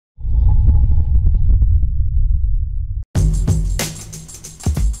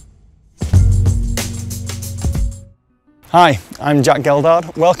Hi, I'm Jack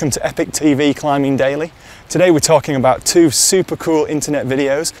Geldard. Welcome to EpicTV Climbing Daily. Today we're talking about two super cool internet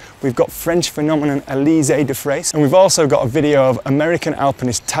videos. We've got French phenomenon Alizeé Dufraisse, and we've also got a video of American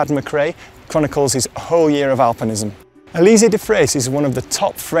alpinist Tad Mccrea, chronicles his whole year of alpinism. Alizeé Dufraisse is one of the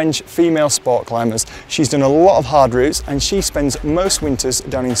top French female sport climbers. She's done a lot of hard routes and she spends most winters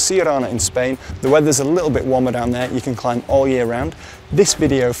down in Siurana in Spain. The weather's a little bit warmer down there, you can climb all year round. This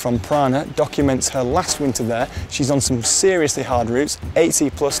video from Prana documents her last winter there. She's on some seriously hard routes, 8C+,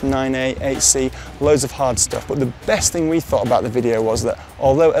 9A, 8C, loads of hard stuff. But the best thing we thought about the video was that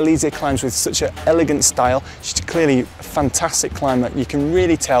although Alizeé climbs with such an elegant style, she's clearly a fantastic climber. You can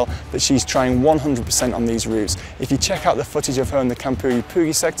really tell that she's trying 100% on these routes. If you check out the footage of her in the Campuri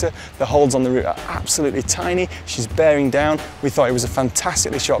Pugi sector, the holds on the route are absolutely tiny. She's bearing down. We thought it was a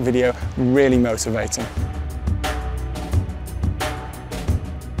fantastically shot video, really motivating.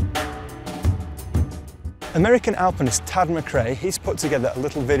 American alpinist Tad Mccrea, he's put together a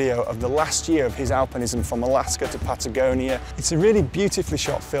little video of the last year of his alpinism from Alaska to Patagonia. It's a really beautifully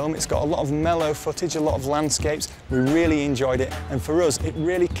shot film. It's got a lot of mellow footage, a lot of landscapes. We really enjoyed it, and for us it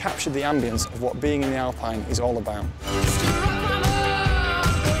really captured the ambience of what being in the alpine is all about.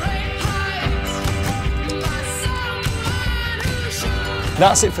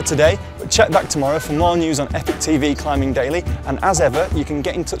 That's it for today, but check back tomorrow for more news on EpicTV Climbing Daily, and as ever you can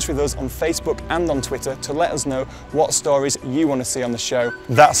get in touch with us on Facebook and on Twitter to let us know what stories you want to see on the show.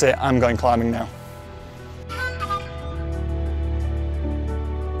 That's it, I'm going climbing now.